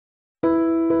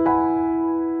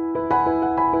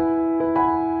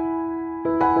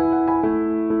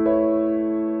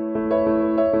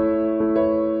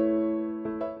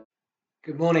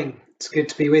morning. It's good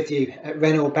to be with you at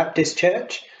Renhold Baptist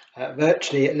Church,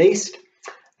 virtually at least.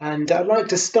 And I'd like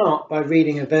to start by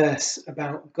reading a verse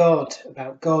about God,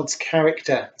 about God's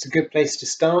character. It's a good place to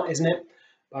start, isn't it?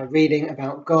 By reading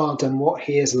about God and what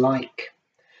he is like.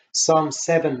 Psalm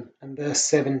 7 and verse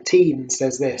 17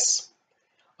 says this: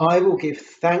 I will give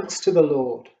thanks to the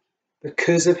Lord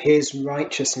because of his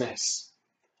righteousness.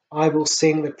 I will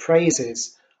sing the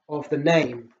praises of the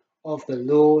name of the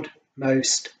Lord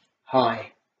Most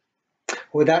High.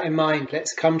 With that in mind,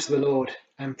 let's come to the Lord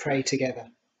and pray together.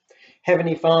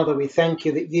 Heavenly Father, we thank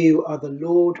you that you are the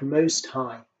Lord Most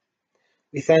High.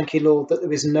 We thank you, Lord, that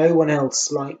there is no one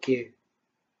else like you.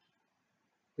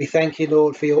 We thank you,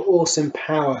 Lord, for your awesome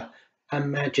power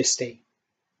and majesty.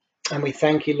 And we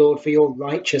thank you, Lord, for your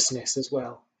righteousness as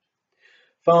well.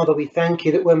 Father, we thank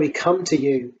you that when we come to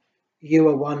you, you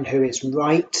are one who is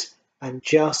right and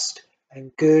just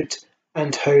and good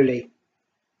and holy.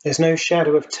 There's no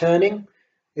shadow of turning.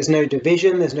 There's no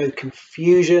division. There's no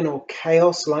confusion or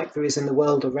chaos like there is in the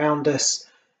world around us.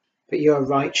 But you are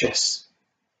righteous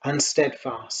and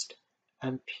steadfast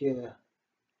and pure.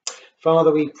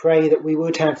 Father, we pray that we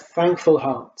would have thankful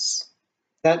hearts,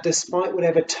 that despite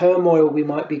whatever turmoil we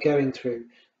might be going through,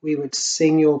 we would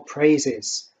sing your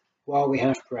praises while we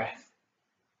have breath.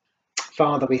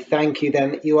 Father, we thank you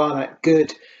then that you are that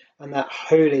good and that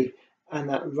holy and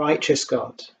that righteous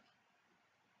God.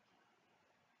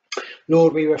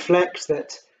 Lord, we reflect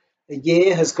that a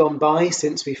year has gone by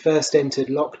since we first entered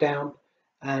lockdown,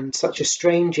 and such a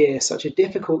strange year, such a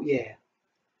difficult year.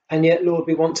 And yet, Lord,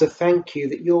 we want to thank you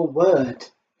that your word,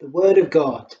 the word of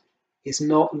God, is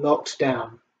not locked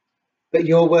down, but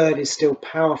your word is still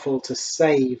powerful to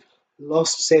save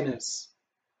lost sinners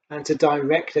and to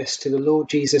direct us to the Lord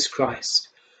Jesus Christ.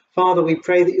 Father, we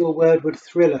pray that your word would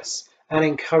thrill us and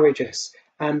encourage us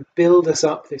and build us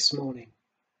up this morning.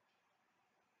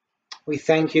 We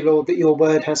thank you, Lord, that your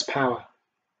word has power.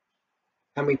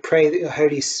 And we pray that your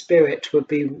Holy Spirit would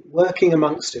be working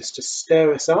amongst us to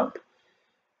stir us up,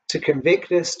 to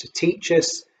convict us, to teach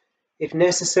us, if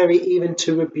necessary, even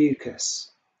to rebuke us.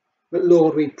 But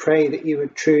Lord, we pray that you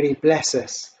would truly bless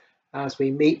us as we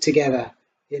meet together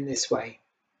in this way.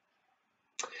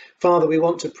 Father, we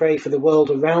want to pray for the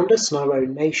world around us and our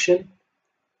own nation.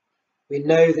 We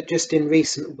know that just in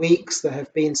recent weeks there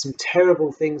have been some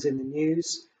terrible things in the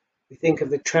news. We think of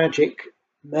the tragic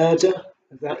murder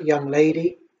of that young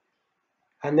lady,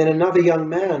 and then another young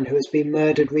man who has been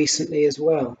murdered recently as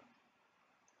well.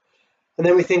 And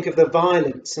then we think of the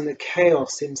violence and the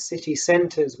chaos in city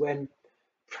centres when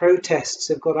protests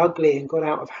have got ugly and got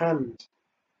out of hand.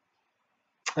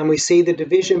 And we see the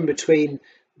division between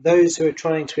those who are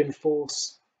trying to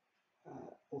enforce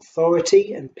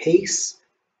authority and peace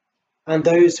and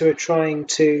those who are trying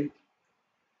to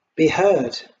be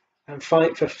heard and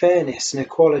fight for fairness and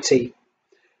equality.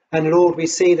 And Lord, we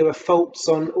see there are faults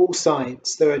on all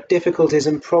sides. There are difficulties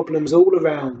and problems all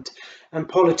around. And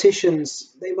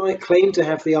politicians, they might claim to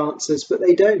have the answers, but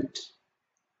they don't.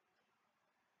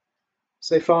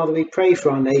 So, Father, we pray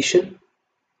for our nation.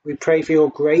 We pray for your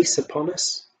grace upon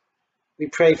us. We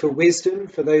pray for wisdom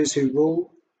for those who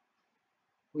rule.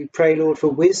 We pray, Lord, for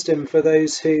wisdom for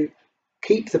those who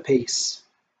keep the peace.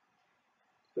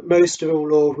 But most of all,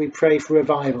 Lord, we pray for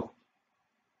revival.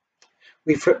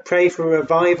 We pray for a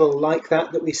revival like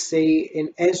that we see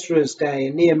in Ezra's day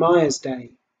and Nehemiah's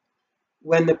day,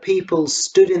 when the people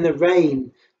stood in the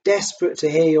rain, desperate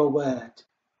to hear your word,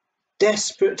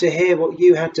 desperate to hear what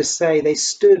you had to say. They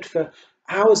stood for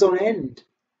hours on end,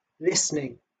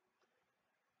 listening,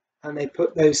 and they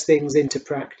put those things into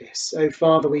practice. Oh,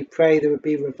 Father, we pray there would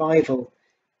be revival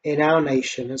in our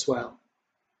nation as well.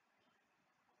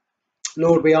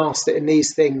 Lord, we ask that in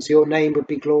these things your name would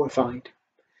be glorified.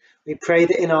 We pray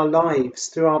that in our lives,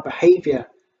 through our behaviour,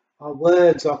 our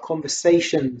words, our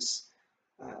conversations,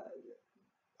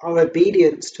 our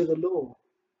obedience to the law,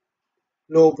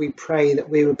 Lord, we pray that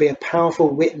we would be a powerful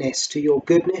witness to your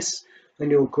goodness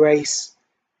and your grace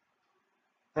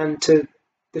and to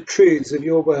the truths of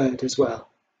your word as well.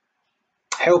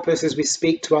 Help us as we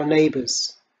speak to our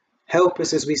neighbours. Help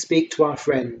us as we speak to our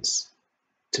friends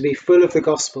to be full of the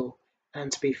gospel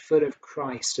and to be full of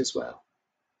Christ as well.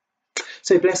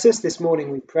 So bless us this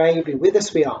morning, we pray. Be with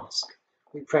us, we ask.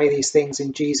 We pray these things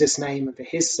in Jesus' name and for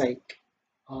his sake.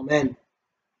 Amen.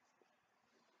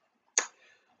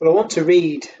 Well, I want to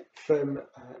read from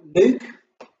Luke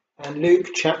and Luke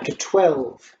chapter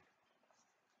 12.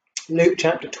 Luke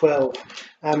chapter 12.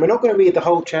 We're not going to read the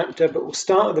whole chapter, but we'll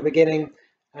start at the beginning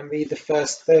and read the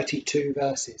first 32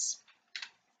 verses.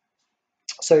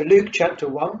 So Luke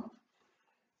 12,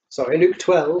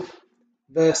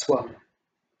 verse 1.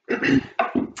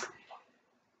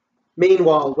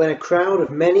 Meanwhile, when a crowd of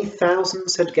many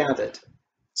thousands had gathered,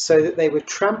 so that they were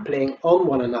trampling on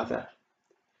one another,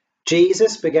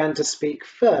 Jesus began to speak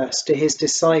first to his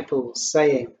disciples,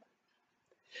 saying,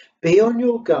 "Be on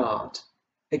your guard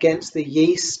against the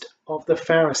yeast of the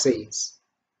Pharisees,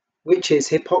 which is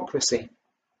hypocrisy.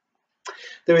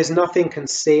 There is nothing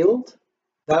concealed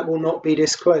that will not be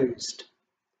disclosed,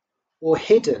 or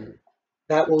hidden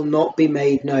that will not be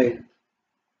made known.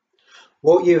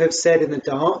 What you have said in the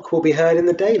dark will be heard in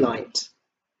the daylight,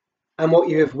 and what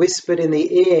you have whispered in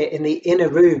the ear in the inner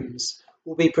rooms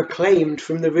will be proclaimed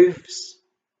from the roofs.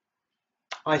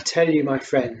 I tell you, my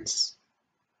friends,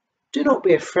 do not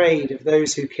be afraid of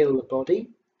those who kill the body,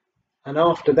 and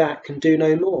after that can do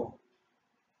no more.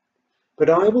 But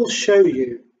I will show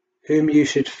you whom you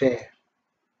should fear.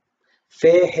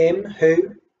 Fear him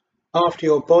who, after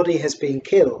your body has been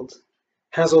killed,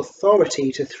 has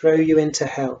authority to throw you into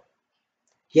hell.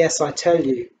 Yes, I tell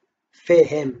you, fear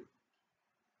him.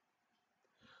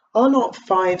 Are not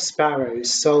 5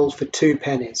 sparrows sold for 2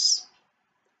 pennies?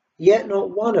 Yet not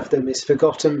one of them is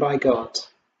forgotten by God.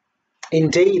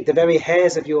 Indeed, the very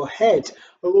hairs of your head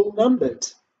are all numbered.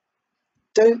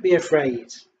 Don't be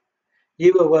afraid.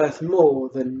 You are worth more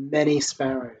than many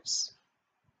sparrows.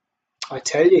 I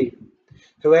tell you,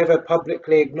 whoever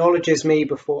publicly acknowledges me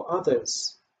before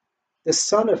others, the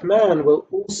Son of Man will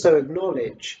also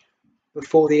acknowledge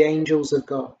before the angels of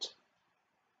God.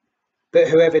 But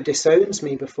whoever disowns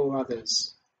me before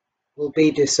others will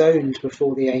be disowned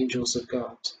before the angels of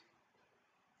God.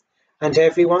 And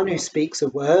everyone who speaks a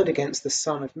word against the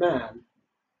Son of Man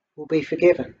will be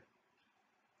forgiven.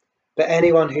 But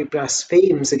anyone who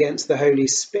blasphemes against the Holy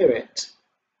Spirit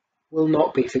will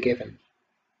not be forgiven.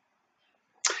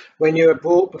 When you are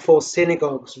brought before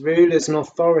synagogues, rulers and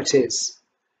authorities,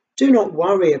 do not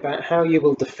worry about how you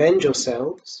will defend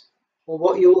yourselves or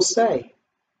what you will say,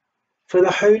 for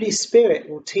the Holy Spirit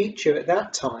will teach you at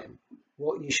that time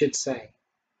what you should say."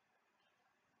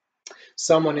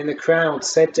 Someone in the crowd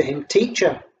said to him,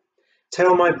 "Teacher,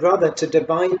 tell my brother to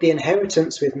divide the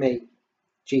inheritance with me."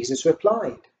 Jesus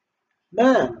replied,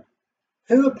 "Man,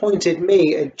 who appointed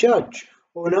me a judge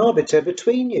or an arbiter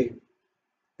between you?"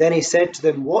 Then he said to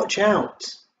them, "Watch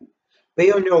out.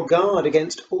 Be on your guard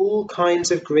against all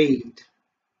kinds of greed.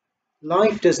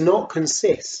 Life does not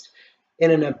consist in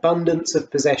an abundance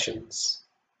of possessions."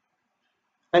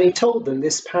 And he told them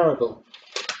this parable.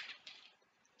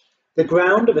 The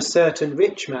ground of a certain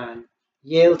rich man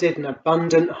yielded an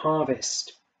abundant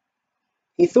harvest.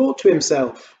 He thought to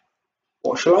himself,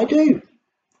 "What shall I do?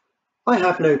 I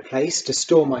have no place to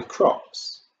store my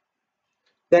crops."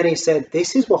 Then he said,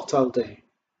 "This is what I'll do.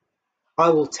 I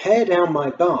will tear down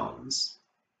my barns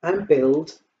and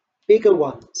build bigger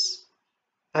ones,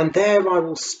 and there I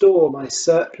will store my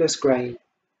surplus grain.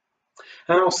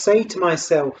 And I'll say to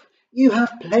myself, you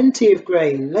have plenty of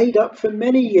grain laid up for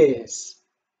many years.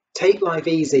 Take life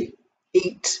easy,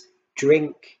 eat,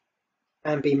 drink,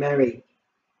 and be merry."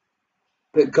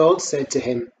 But God said to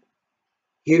him,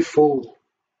 "You fool,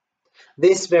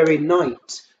 this very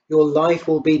night your life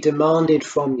will be demanded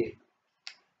from you.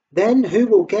 Then who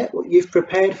will get what you've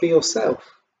prepared for yourself?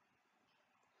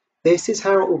 This is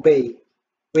how it will be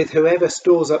with whoever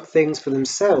stores up things for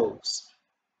themselves,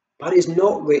 but is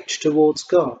not rich towards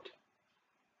God."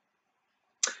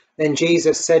 Then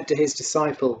Jesus said to his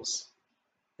disciples,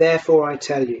 "Therefore I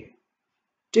tell you,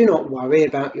 do not worry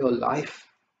about your life,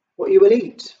 what you will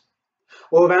eat,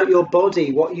 or about your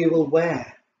body, what you will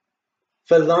wear.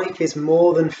 For life is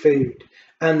more than food,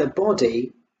 and the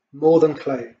body more than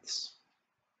clothes.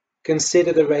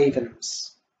 Consider the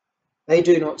ravens. They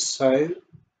do not sow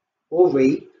or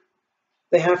reap.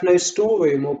 They have no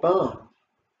storeroom or barn,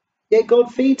 yet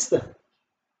God feeds them.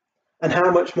 And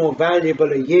how much more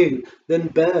valuable are you than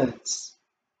birds?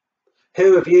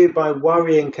 Who of you by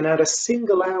worrying can add a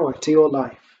single hour to your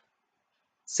life?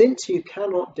 Since you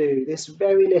cannot do this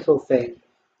very little thing,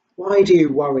 why do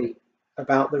you worry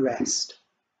about the rest?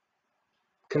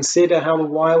 Consider how the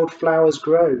wild flowers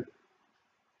grow.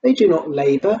 They do not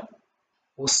labor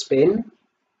or spin.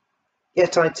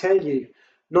 Yet I tell you,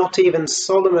 not even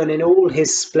Solomon in all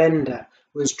his splendor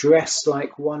was dressed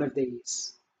like one of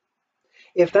these.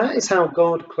 If that is how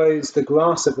God clothes the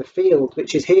grass of the field,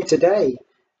 which is here today,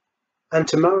 and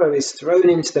tomorrow is thrown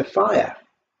into the fire,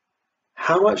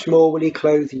 how much more will he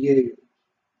clothe you,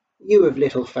 you of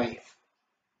little faith?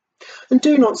 And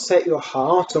do not set your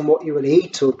heart on what you will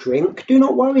eat or drink. Do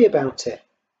not worry about it.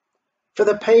 For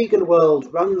the pagan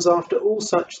world runs after all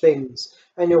such things,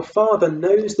 and your Father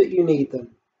knows that you need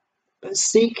them. But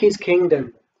seek his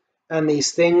kingdom, and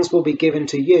these things will be given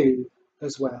to you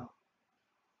as well.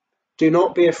 Do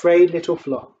not be afraid, little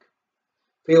flock,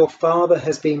 for your Father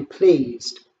has been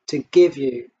pleased to give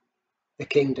you the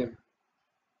kingdom.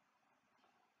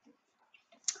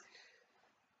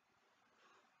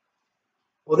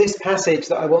 Well, this passage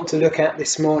that I want to look at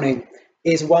this morning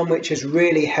is one which has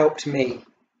really helped me.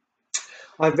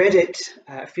 I read it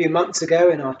a few months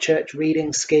ago in our church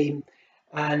reading scheme,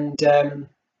 and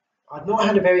I'd not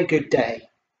had a very good day.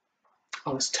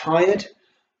 I was tired,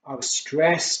 I was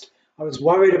stressed, I was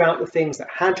worried about the things that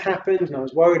had happened, and I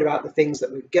was worried about the things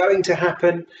that were going to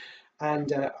happen,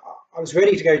 and I was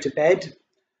ready to go to bed,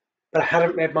 but I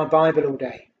hadn't read my Bible all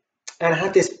day. And I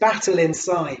had this battle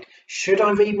inside. Should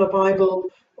I read my Bible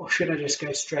or should I just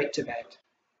go straight to bed?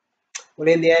 Well,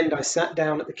 in the end, I sat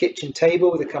down at the kitchen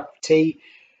table with a cup of tea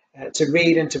to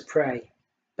read and to pray.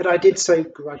 But I did so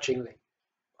grudgingly.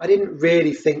 I didn't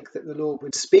really think that the Lord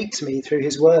would speak to me through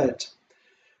his word.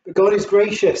 But God is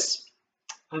gracious.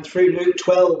 And through Luke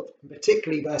 12,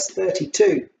 particularly verse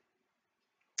 32,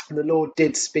 the Lord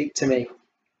did speak to me.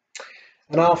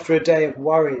 And after a day of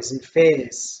worries and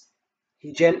fears,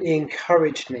 he gently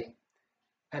encouraged me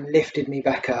and lifted me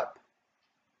back up.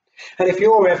 And if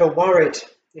you're ever worried,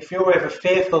 if you're ever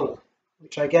fearful,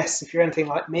 which I guess if you're anything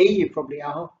like me, you probably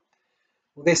are,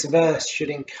 well, this verse should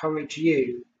encourage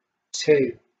you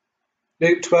too.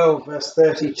 Luke 12, verse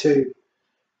 32.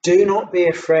 Do not be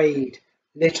afraid,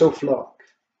 little flock,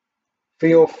 for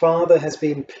your Father has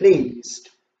been pleased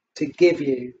to give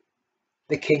you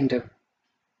the kingdom.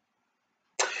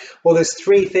 Well, there's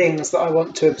three things that I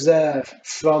want to observe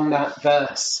from that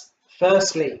verse.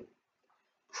 Firstly,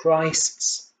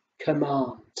 Christ's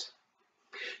command.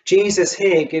 Jesus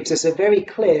here gives us a very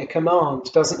clear command,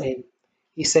 doesn't he?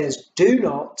 He says, do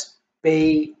not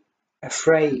be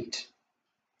afraid.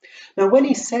 Now, when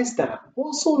he says that,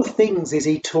 what sort of things is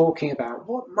he talking about?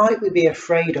 What might we be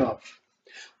afraid of?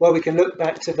 Well, we can look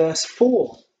back to verse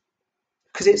 4,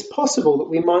 because it's possible that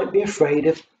we might be afraid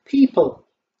of people.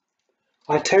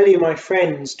 I tell you, my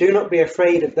friends, do not be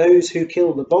afraid of those who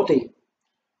kill the body,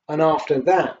 and after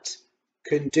that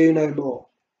can do no more.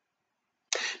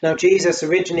 Now, Jesus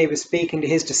originally was speaking to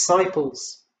his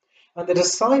disciples, and the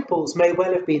disciples may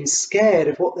well have been scared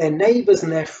of what their neighbours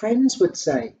and their friends would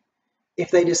say if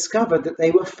they discovered that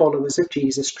they were followers of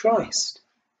Jesus Christ.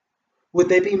 Would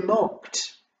they be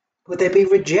mocked? Would they be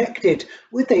rejected?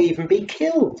 Would they even be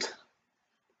killed?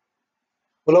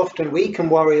 Well, often we can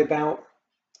worry about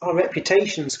our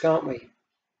reputations, can't we?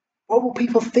 What will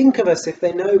people think of us if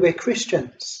they know we're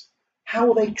Christians? How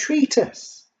will they treat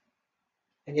us?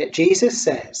 And yet Jesus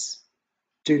says,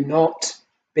 do not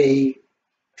be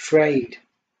afraid.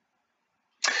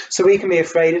 So we can be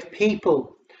afraid of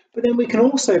people, but then we can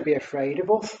also be afraid of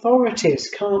authorities,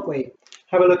 can't we?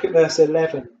 Have a look at verse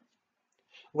 11.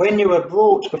 When you are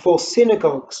brought before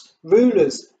synagogues,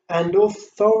 rulers, and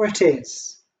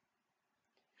authorities.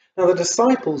 Now, the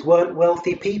disciples weren't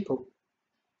wealthy people.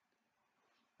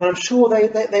 And I'm sure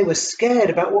they were scared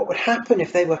about what would happen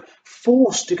if they were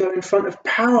forced to go in front of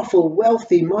powerful,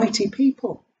 wealthy, mighty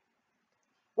people.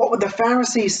 What would the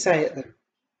Pharisees say at them?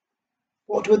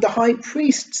 What would the high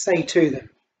priest say to them?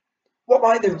 What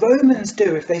might the Romans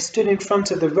do if they stood in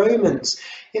front of the Romans?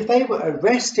 If they were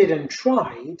arrested and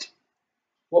tried,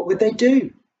 what would they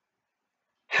do?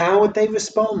 How would they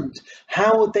respond?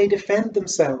 How would they defend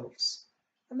themselves?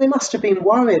 And they must have been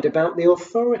worried about the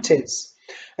authorities.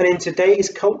 And in today's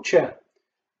culture,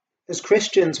 as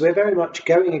Christians, we're very much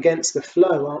going against the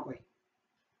flow, aren't we?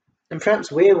 And perhaps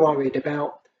we're worried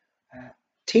about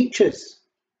teachers,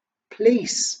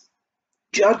 police,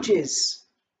 judges.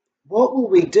 What will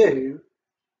we do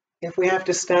if we have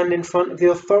to stand in front of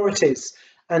the authorities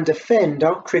and defend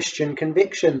our Christian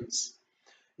convictions?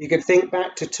 You could think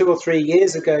back to 2 or 3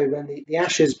 years ago when the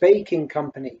Ashes Baking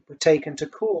Company were taken to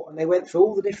court, and they went through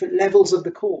all the different levels of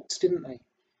the courts, didn't they?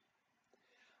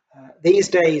 These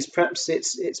days, perhaps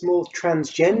it's more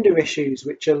transgender issues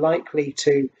which are likely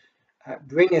to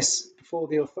bring us before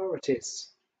the authorities.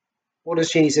 What does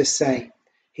Jesus say?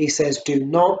 He says, do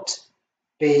not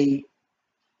be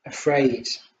afraid.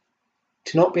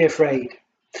 Do not be afraid.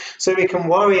 So we can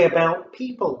worry about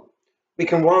people. We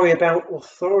can worry about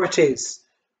authorities.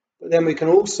 But then we can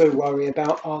also worry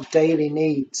about our daily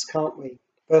needs, can't we?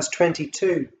 Verse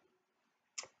 22.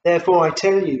 Therefore I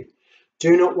tell you,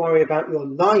 do not worry about your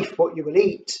life, what you will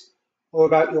eat, or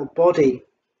about your body,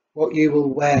 what you will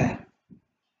wear.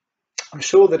 I'm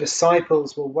sure the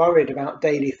disciples were worried about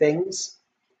daily things.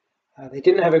 They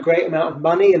didn't have a great amount of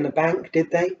money in the bank, did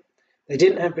they? They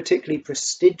didn't have particularly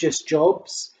prestigious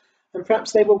jobs. And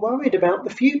perhaps they were worried about the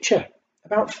future,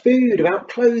 about food, about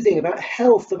clothing, about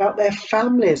health, about their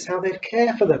families, how they'd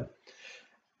care for them.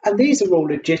 And these are all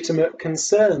legitimate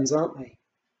concerns, aren't they?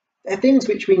 They're things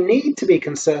which we need to be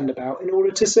concerned about in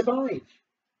order to survive.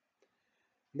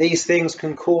 These things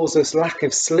can cause us lack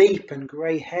of sleep and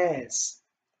grey hairs.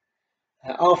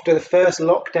 After the first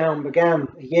lockdown began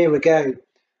a year ago,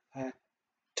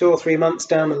 2 or 3 months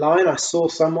down the line, I saw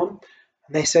someone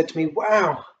and they said to me,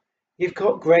 "Wow, you've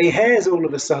got grey hairs all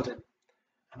of a sudden."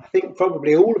 And I think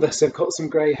probably all of us have got some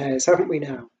grey hairs, haven't we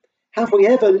now? Have we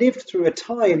ever lived through a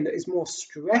time that is more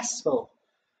stressful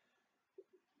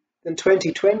than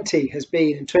 2020 has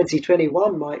been, and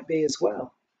 2021 might be as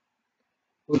well?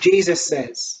 Well, Jesus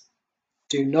says,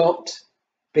 do not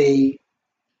be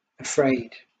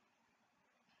afraid.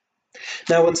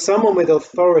 Now, when someone with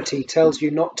authority tells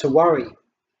you not to worry,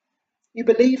 you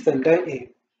believe them, don't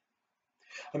you?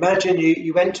 Imagine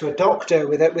you went to a doctor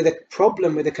with a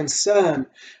problem, with a concern,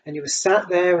 and you were sat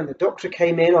there and the doctor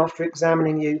came in after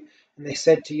examining you and they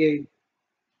said to you,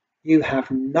 "You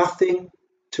have nothing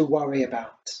to worry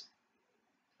about."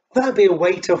 That would be a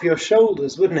weight off your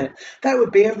shoulders, wouldn't it? That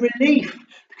would be a relief,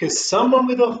 because someone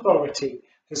with authority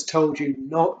has told you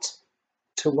not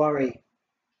to worry.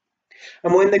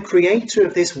 And when the creator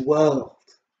of this world,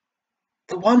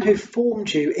 the one who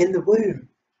formed you in the womb,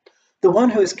 the one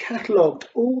who has catalogued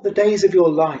all the days of your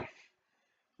life,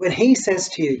 when he says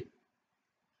to you,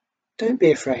 "Don't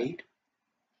be afraid,"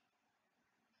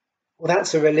 well,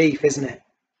 that's a relief, isn't it?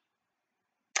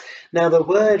 Now, the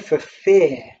word for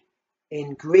fear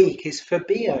in Greek is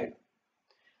phobeo,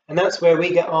 and that's where we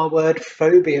get our word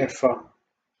phobia from.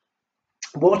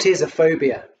 What is a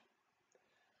phobia?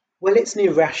 Well, it's an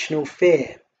irrational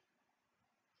fear.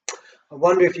 I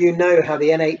wonder if you know how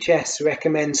the NHS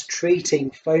recommends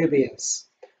treating phobias.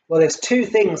 Well, there's 2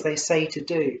 things they say to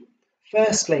do.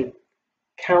 Firstly,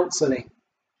 counselling.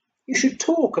 You should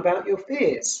talk about your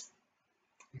fears.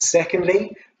 And secondly,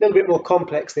 a little bit more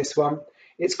complex this one,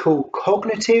 it's called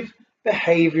cognitive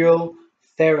behavioural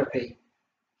therapy.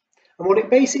 And what it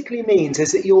basically means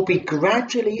is that you'll be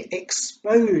gradually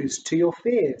exposed to your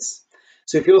fears.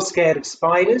 So if you're scared of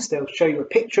spiders, they'll show you a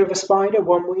picture of a spider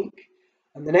one week,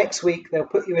 and the next week they'll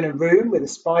put you in a room with a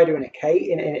spider in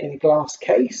a glass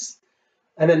case,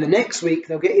 and then the next week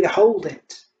they'll get you to hold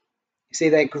it. You see,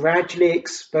 they're gradually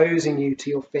exposing you to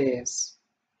your fears.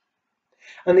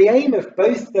 And the aim of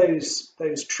both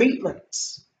those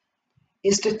treatments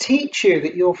is to teach you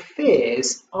that your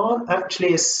fears aren't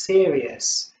actually as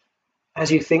serious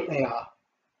as you think they are.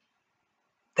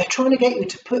 They're trying to get you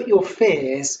to put your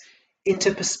fears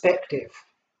into perspective.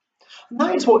 And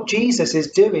that is what Jesus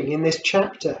is doing in this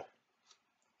chapter.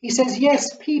 He says,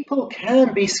 yes, people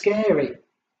can be scary,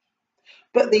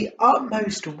 but the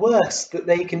utmost worst that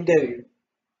they can do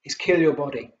is kill your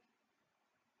body.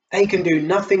 They can do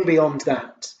nothing beyond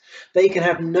that. They can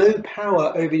have no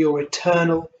power over your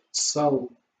eternal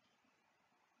soul.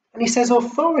 And he says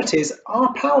authorities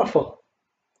are powerful.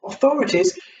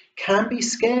 Authorities can be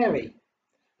scary.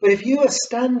 But if you are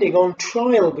standing on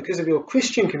trial because of your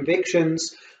Christian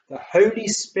convictions, the Holy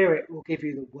Spirit will give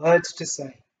you the words to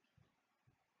say.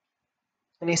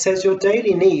 And he says your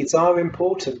daily needs are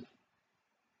important.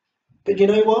 But you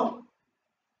know what?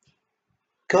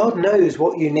 God knows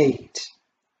what you need,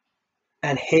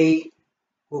 and he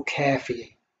will care for you.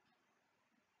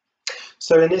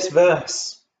 So in this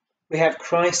verse, we have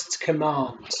Christ's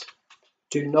command,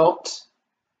 do not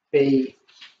be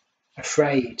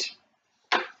afraid.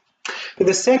 But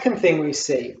the second thing we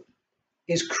see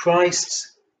is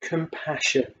Christ's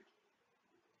compassion.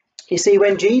 You see,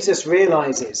 when Jesus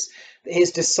realizes that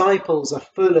his disciples are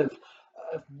full of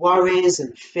worries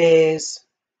and fears,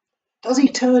 does he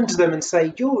turn to them and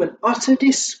say, "You're an utter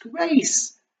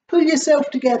disgrace. Pull yourself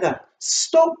together.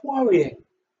 Stop worrying"?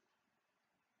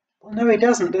 Well, no, he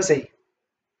doesn't, does he?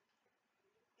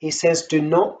 He says, "Do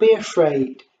not be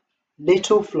afraid,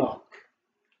 little flock,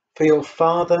 for your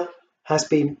Father has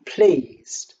been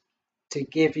pleased to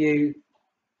give you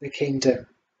the kingdom."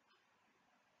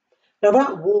 Now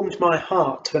that warmed my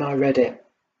heart when I read it.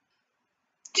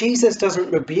 Jesus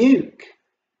doesn't rebuke.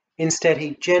 Instead,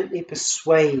 he gently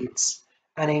persuades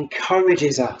and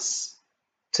encourages us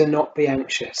to not be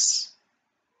anxious.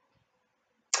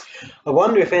 I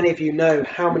wonder if any of you know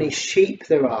how many sheep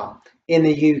there are in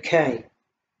the UK.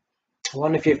 I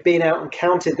wonder if you've been out and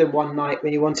counted them one night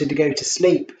when you wanted to go to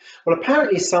sleep. Well,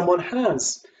 apparently someone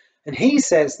has. And he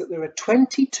says that there are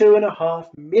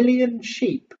 22.5 million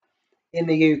sheep in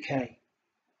the UK.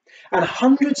 And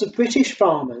hundreds of British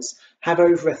farmers have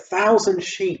over 1,000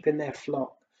 sheep in their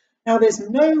flock. Now, there's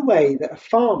no way that a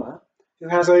farmer who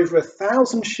has over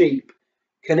 1,000 sheep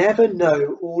can ever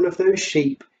know all of those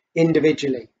sheep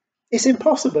individually. It's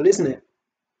impossible, isn't it?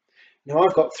 Now,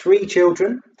 I've got 3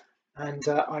 children, and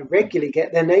I regularly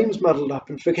get their names muddled up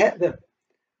and forget them.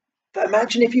 But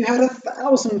imagine if you had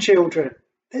 1,000 children.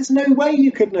 There's no way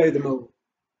you could know them all.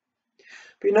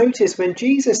 But notice when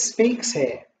Jesus speaks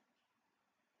here,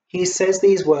 he says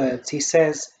these words. He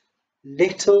says,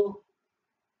 little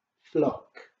flock.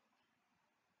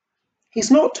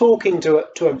 He's not talking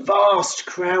to a vast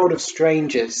crowd of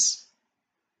strangers.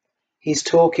 He's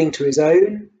talking to his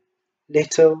own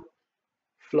little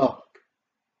flock.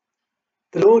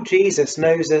 The Lord Jesus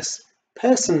knows us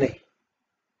personally.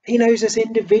 He knows us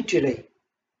individually.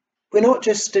 We're not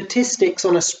just statistics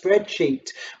on a spreadsheet.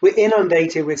 We're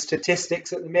inundated with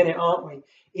statistics at the minute, aren't we?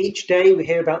 Each day we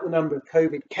hear about the number of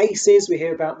COVID cases, we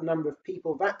hear about the number of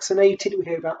people vaccinated, we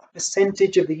hear about the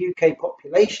percentage of the UK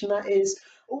population that is,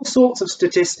 all sorts of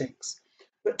statistics.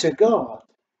 But to God,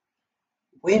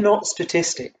 we're not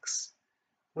statistics.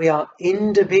 We are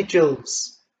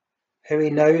individuals who he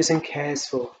knows and cares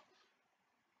for.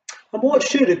 And what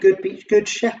should a good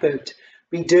shepherd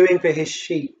be doing for his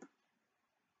sheep?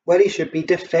 Well, he should be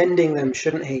defending them,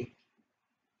 shouldn't he?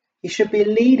 He should be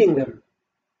leading them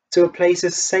to a place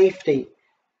of safety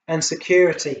and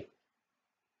security.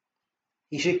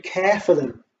 He should care for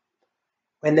them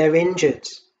when they're injured,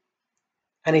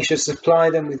 and he should supply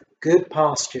them with good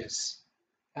pastures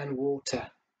and water.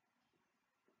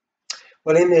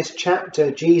 Well, in this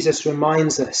chapter, Jesus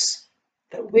reminds us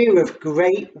that we're of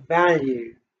great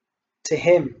value to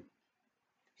him.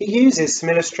 He uses some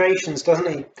illustrations,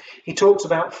 doesn't he? He talks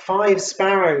about 5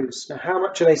 sparrows. Now, how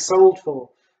much are they sold for?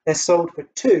 They're sold for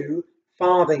 2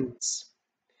 farthings.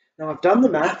 Now, I've done the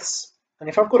maths, and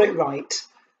if I've got it right,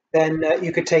 then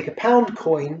you could take a £1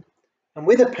 coin, and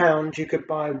with £1 you could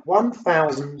buy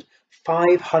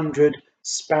 1,500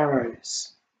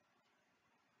 sparrows.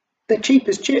 They're cheap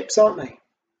as chips, aren't they?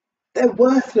 They're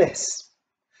worthless.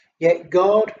 Yet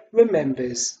God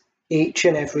remembers each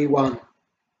and every one.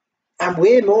 And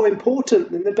we're more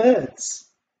important than the birds.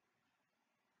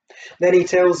 Then he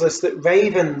tells us that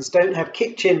ravens don't have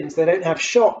kitchens, they don't have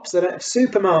shops, they don't have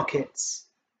supermarkets.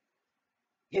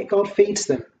 Yet God feeds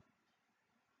them.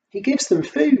 He gives them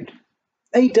food.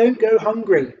 They don't go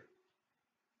hungry.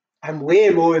 And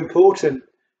we're more important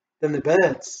than the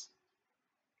birds.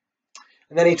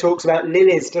 And then he talks about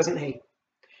lilies, doesn't he?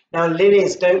 Now,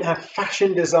 lilies don't have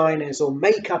fashion designers or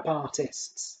makeup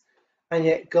artists, and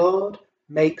yet God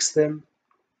makes them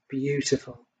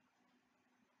beautiful.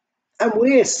 And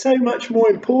we're so much more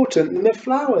important than the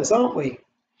flowers, aren't we?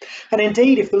 And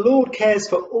indeed, if the Lord cares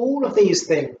for all of these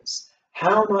things,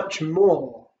 how much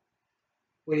more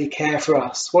will he care for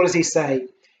us? What does he say?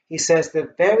 He says,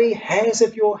 the very hairs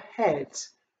of your head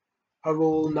are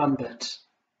all numbered.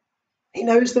 He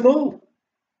knows them all.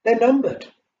 They're numbered.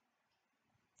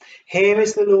 Here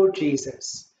is the Lord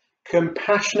Jesus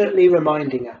compassionately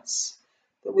reminding us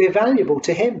that we're valuable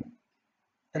to him.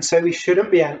 And so we shouldn't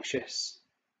be anxious.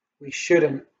 We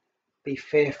shouldn't be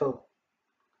fearful.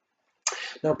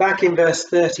 Now, back in verse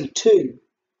 32,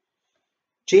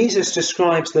 Jesus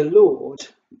describes the Lord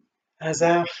as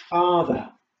our Father.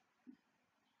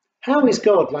 How is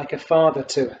God like a father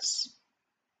to us?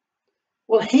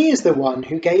 Well, he is the one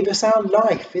who gave us our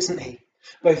life, isn't he?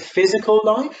 Both physical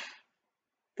life,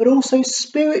 but also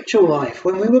spiritual life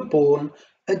when we were born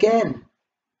again.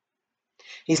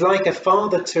 He's like a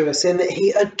father to us in that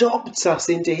he adopts us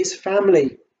into his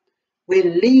family.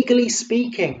 We're legally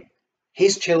speaking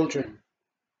his children.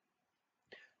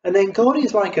 And then God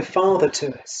is like a father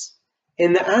to us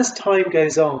in that as time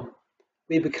goes on,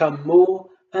 we become more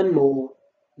and more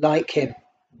like him.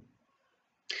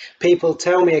 People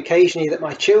tell me occasionally that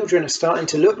my children are starting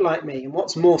to look like me, and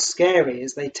what's more scary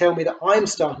is they tell me that I'm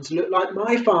starting to look like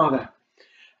my father.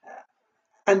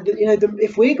 And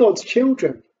if we're God's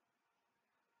children,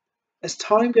 as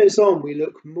time goes on, we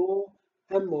look more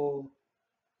and more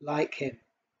like him.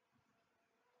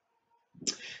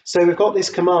 So we've got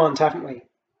this command, haven't we?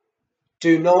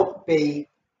 Do not be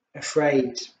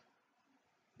afraid.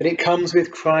 But it comes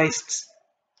with Christ's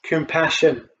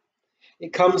compassion.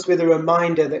 It comes with a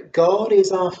reminder that God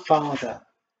is our Father,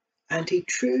 and he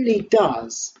truly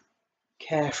does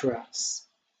care for us.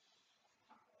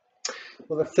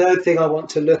 Well, the third thing I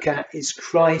want to look at is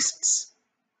Christ's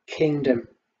kingdom.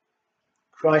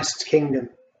 Christ's kingdom.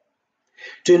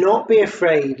 Do not be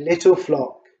afraid, little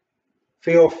flock,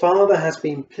 for your Father has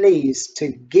been pleased to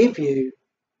give you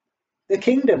the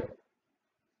kingdom.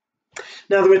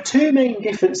 Now, there are 2 main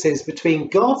differences between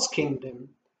God's kingdom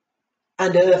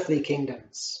and earthly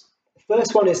kingdoms. The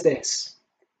first one is this.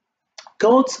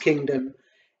 God's kingdom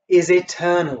is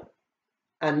eternal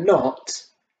and not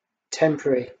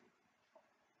temporary.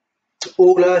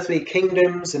 All earthly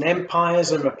kingdoms and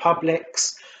empires and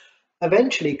republics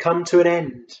eventually come to an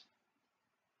end.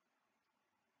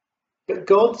 But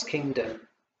God's kingdom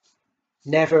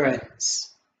never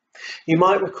ends. You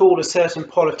might recall a certain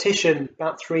politician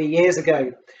about 3 years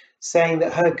ago saying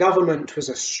that her government was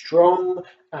a strong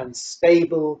and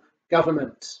stable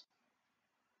government.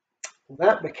 Well,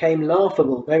 that became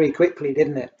laughable very quickly,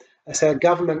 didn't it? As her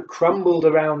government crumbled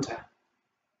around her.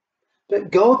 But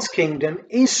God's kingdom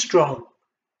is strong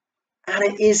and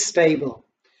it is stable.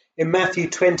 In Matthew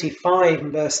 25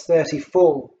 and verse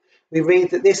 34, we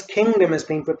read that this kingdom has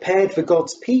been prepared for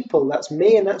God's people, that's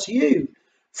me and that's you,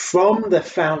 from the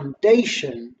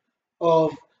foundation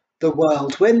of the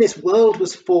world. When this world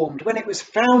was formed, when it was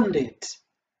founded,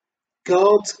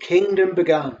 God's kingdom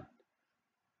began.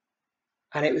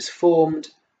 And it was formed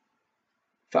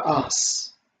for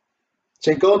us.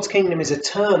 So God's kingdom is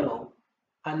eternal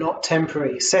and not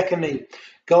temporary. Secondly,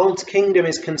 God's kingdom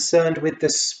is concerned with the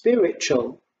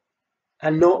spiritual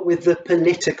and not with the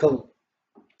political.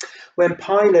 When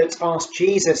Pilate asked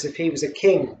Jesus if he was a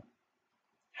king,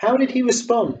 how did he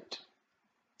respond?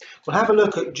 We'll have a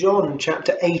look at John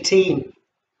chapter 18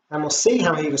 and we'll see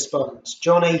how he responds.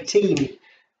 John 18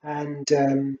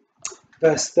 and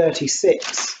verse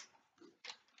 36.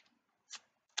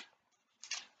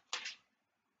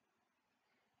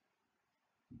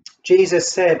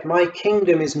 Jesus said, "My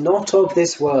kingdom is not of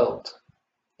this world.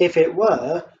 If it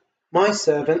were, my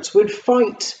servants would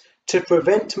fight to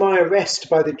prevent my arrest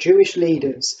by the Jewish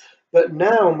leaders, but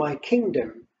now my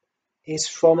kingdom is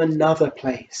from another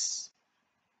place."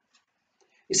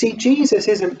 You see, Jesus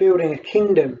isn't building a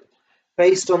kingdom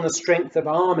based on the strength of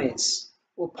armies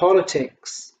or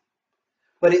politics,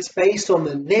 but it's based on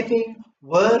the living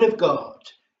Word of God,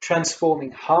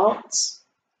 transforming hearts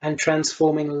and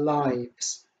transforming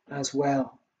lives as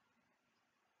well.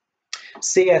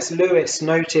 C.S. Lewis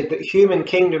noted that human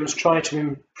kingdoms try to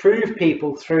improve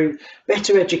people through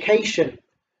better education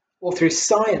or through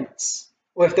science,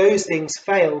 or if those things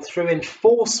fail, through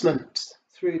enforcement,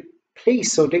 through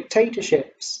police or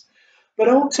dictatorships. But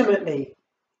ultimately,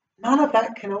 none of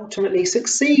that can ultimately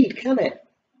succeed, can it?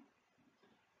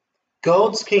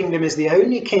 God's kingdom is the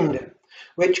only kingdom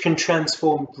which can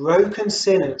transform broken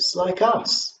sinners like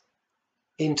us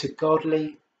into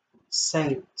godly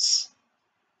saints.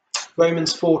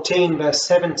 Romans 14 verse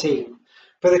 17,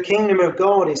 "For the kingdom of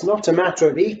God is not a matter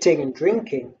of eating and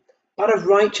drinking, but of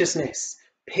righteousness,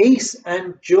 peace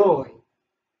and joy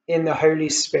in the Holy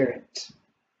Spirit."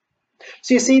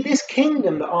 So you see, this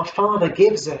kingdom that our Father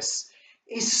gives us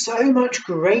is so much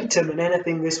greater than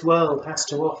anything this world has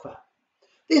to offer.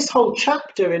 This whole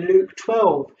chapter in Luke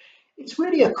 12, it's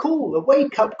really a call, a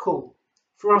wake-up call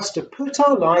for us to put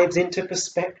our lives into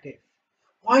perspective.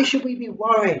 Why should we be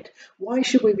worried? Why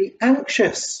should we be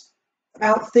anxious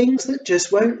about things that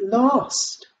just won't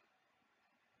last?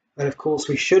 Well, of course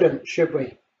we shouldn't, should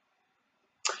we?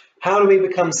 How do we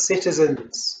become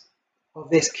citizens of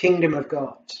this kingdom of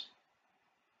God?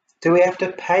 Do we have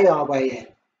to pay our way in?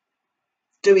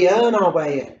 Do we earn our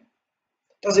way in?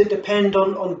 Does it depend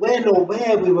on when or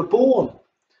where we were born?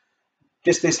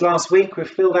 Just this last week we've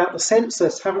filled out the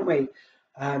census, haven't we?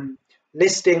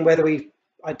 Listing whether we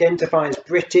identify as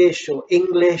British or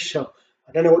English, or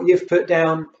I don't know what you've put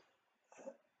down.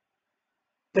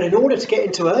 But in order to get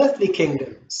into earthly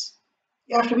kingdoms,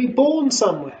 you have to be born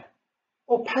somewhere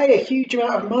or pay a huge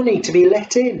amount of money to be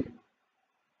let in.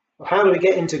 Well, how do we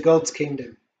get into God's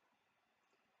kingdom?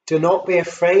 "Do not be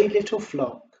afraid, little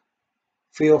flock,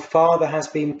 for your Father has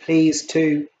been pleased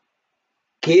to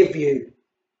give you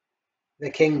the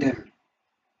kingdom."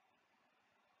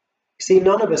 You see,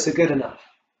 none of us are good enough.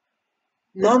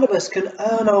 None of us can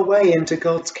earn our way into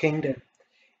God's kingdom.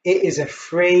 It is a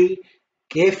free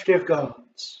gift of God.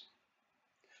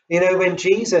 You know, when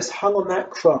Jesus hung on that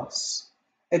cross,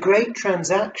 a great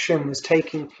transaction was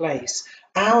taking place.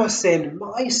 Our sin,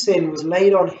 my sin, was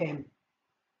laid on him.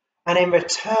 And in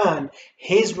return,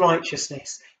 his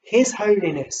righteousness, his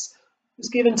holiness was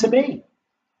given to me,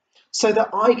 so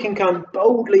that I can come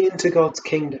boldly into God's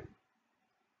kingdom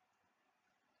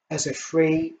as a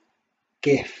free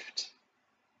gift.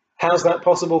 How's that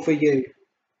possible for you?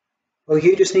 Well,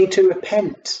 you just need to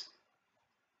repent,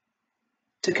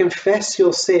 to confess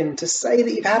your sin, to say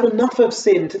that you've had enough of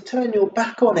sin, to turn your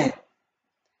back on it,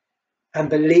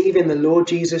 and believe in the Lord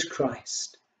Jesus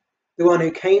Christ, the one who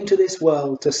came to this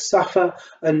world to suffer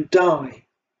and die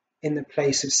in the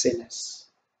place of sinners.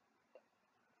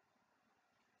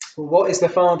 Well, what is the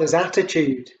Father's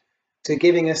attitude to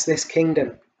giving us this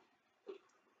kingdom?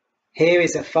 Here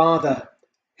is a Father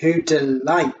who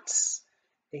delights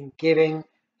in giving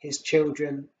his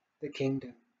children the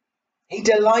kingdom. He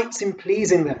delights in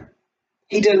pleasing them.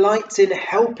 He delights in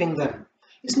helping them.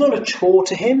 It's not a chore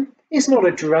to him. It's not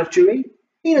a drudgery.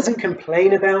 He doesn't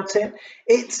complain about it.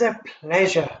 It's a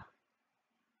pleasure.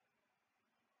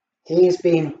 He's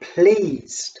been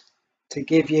pleased to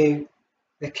give you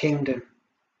the kingdom.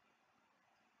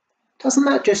 Doesn't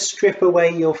that just strip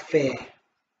away your fear?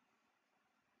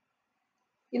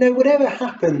 You know, whatever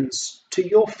happens to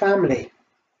your family,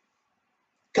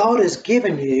 God has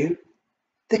given you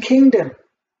the kingdom.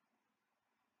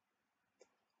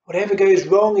 Whatever goes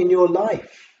wrong in your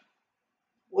life,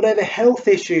 whatever health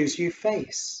issues you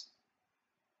face,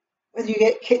 whether you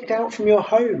get kicked out from your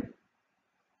home,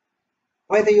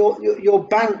 whether your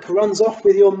bank runs off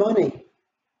with your money,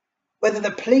 whether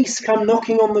the police come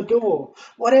knocking on the door,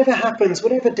 whatever happens,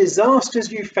 whatever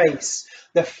disasters you face,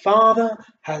 the Father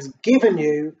has given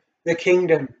you the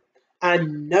kingdom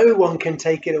and no one can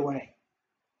take it away.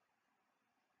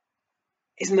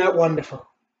 Isn't that wonderful?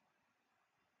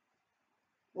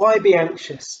 Why be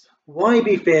anxious? Why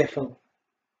be fearful?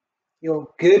 Your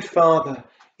good Father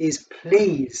is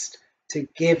pleased to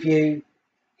give you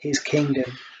his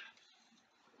kingdom.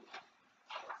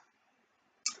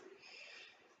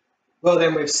 Well,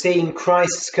 then we've seen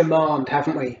Christ's command,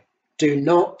 haven't we? Do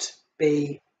not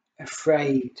be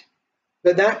afraid.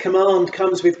 But that command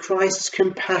comes with Christ's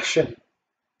compassion,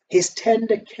 his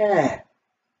tender care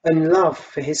and love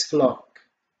for his flock.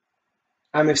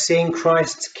 And we've seen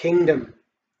Christ's kingdom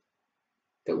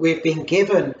that we've been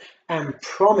given and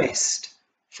promised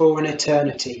for an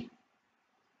eternity.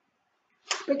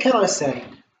 But can I say,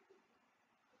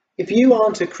 if you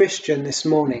aren't a Christian this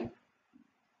morning,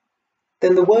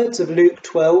 then the words of Luke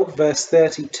 12, verse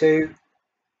 32,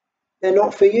 they're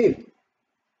not for you.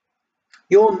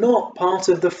 You're not part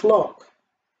of the flock,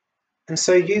 and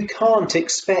so you can't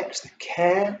expect the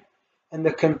care and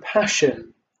the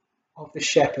compassion of the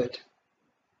shepherd.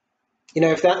 You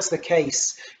know, if that's the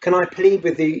case, can I plead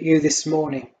with you this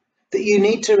morning that you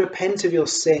need to repent of your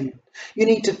sin. You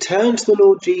need to turn to the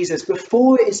Lord Jesus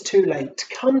before it is too late.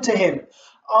 Come to him,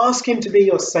 ask him to be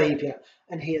your saviour,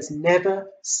 and he has never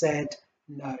said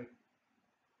no.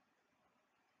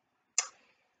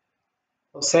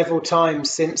 Well, several times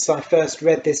since I first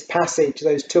read this passage,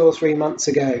 those 2 or 3 months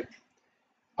ago,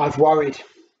 I've worried.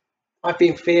 I've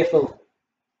been fearful.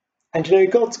 And you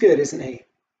know, God's good, isn't he?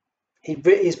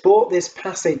 He's brought this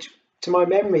passage to my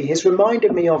memory. He's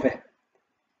reminded me of it.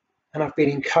 And I've been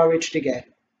encouraged again.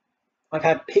 I've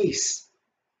had peace,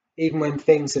 even when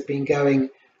things have been going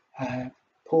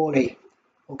poorly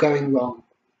or going wrong.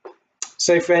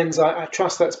 So friends, I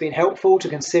trust that's been helpful to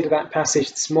consider that passage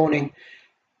this morning.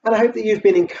 And I hope that you've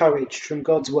been encouraged from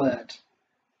God's word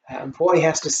and what he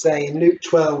has to say in Luke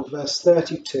 12, verse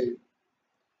 32.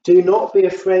 Do not be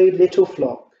afraid, little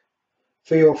flock,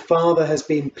 for your Father has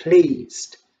been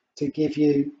pleased to give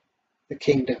you the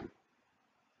kingdom.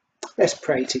 Let's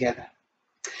pray together.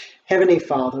 Heavenly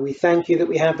Father, we thank you that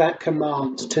we have that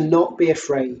command to not be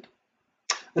afraid.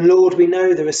 And Lord, we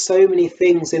know there are so many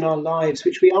things in our lives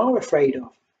which we are afraid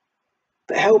of.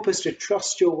 But help us to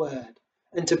trust your word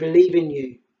and to believe in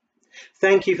you.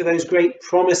 Thank you for those great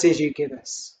promises you give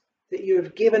us, that you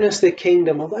have given us the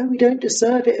kingdom, although we don't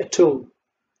deserve it at all.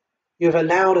 You have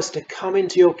allowed us to come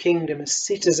into your kingdom as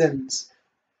citizens,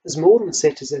 as more than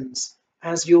citizens,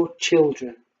 as your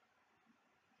children.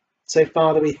 So,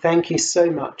 Father, we thank you so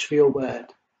much for your word.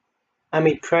 And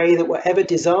we pray that whatever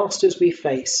disasters we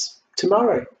face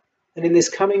tomorrow and in this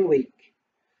coming week,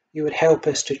 you would help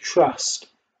us to trust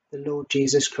the Lord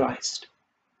Jesus Christ.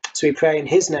 So we pray in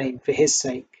his name, for his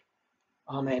sake.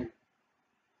 Amen.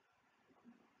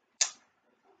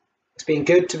 It's been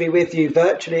good to be with you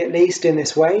virtually, at least in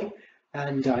this way,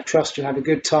 and I trust you'll have a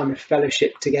good time of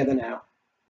fellowship together now.